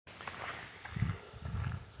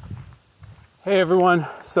Hey everyone,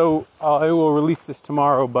 so I will release this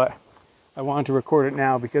tomorrow, but I wanted to record it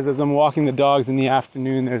now because as I'm walking the dogs in the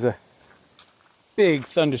afternoon, there's a big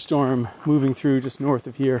thunderstorm moving through just north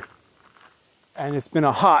of here. And it's been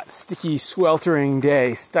a hot, sticky, sweltering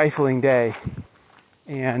day, stifling day.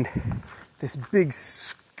 And this big,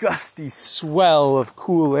 gusty swell of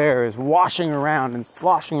cool air is washing around and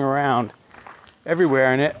sloshing around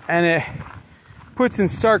everywhere. And it puts in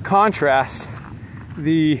stark contrast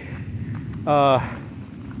the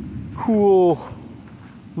cool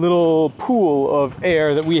little pool of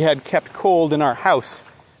air that we had kept cold in our house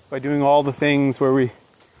by doing all the things where we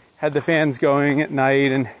had the fans going at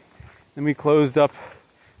night, and then we closed up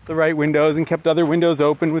the right windows and kept other windows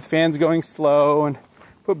open with fans going slow, and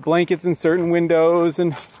put blankets in certain windows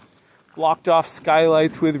and blocked off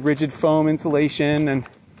skylights with rigid foam insulation, and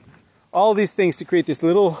all these things to create this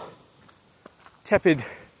little tepid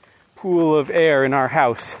pool of air in our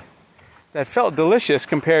house that felt delicious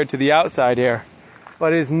compared to the outside air,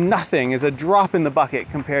 but is nothing, is a drop in the bucket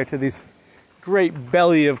compared to this great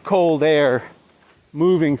belly of cold air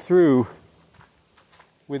moving through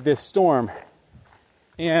with this storm.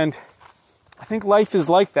 And I think life is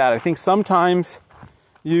like that. I think sometimes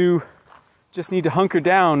you just need to hunker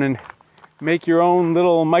down and make your own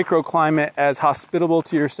little microclimate as hospitable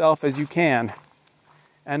to yourself as you can.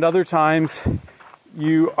 And other times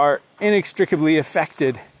you are inextricably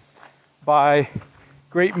affected by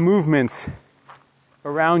great movements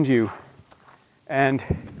around you and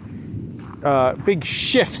big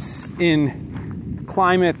shifts in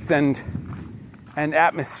climates and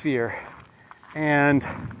atmosphere. And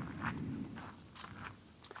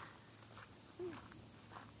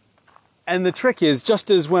the trick is,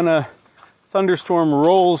 just as when a thunderstorm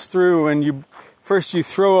rolls through and you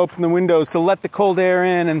throw open the windows to let the cold air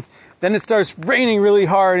in, and then it starts raining really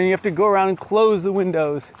hard and you have to go around and close the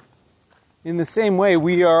windows. In the same way,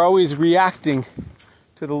 we are always reacting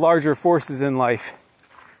to the larger forces in life,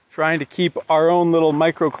 trying to keep our own little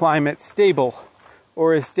microclimate stable,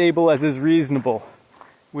 or as stable as is reasonable,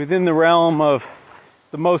 within the realm of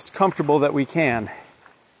the most comfortable that we can.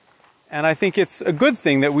 And I think it's a good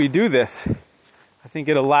thing that we do this. I think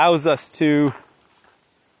it allows us to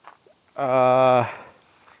do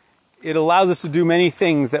many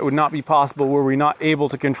things that would not be possible were we not able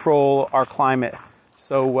to control our climate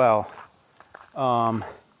so well.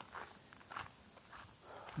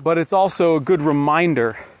 But it's also a good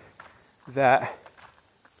reminder that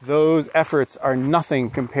those efforts are nothing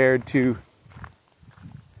compared to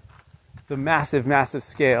the massive, massive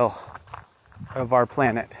scale of our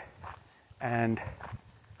planet and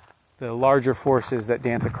the larger forces that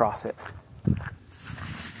dance across it.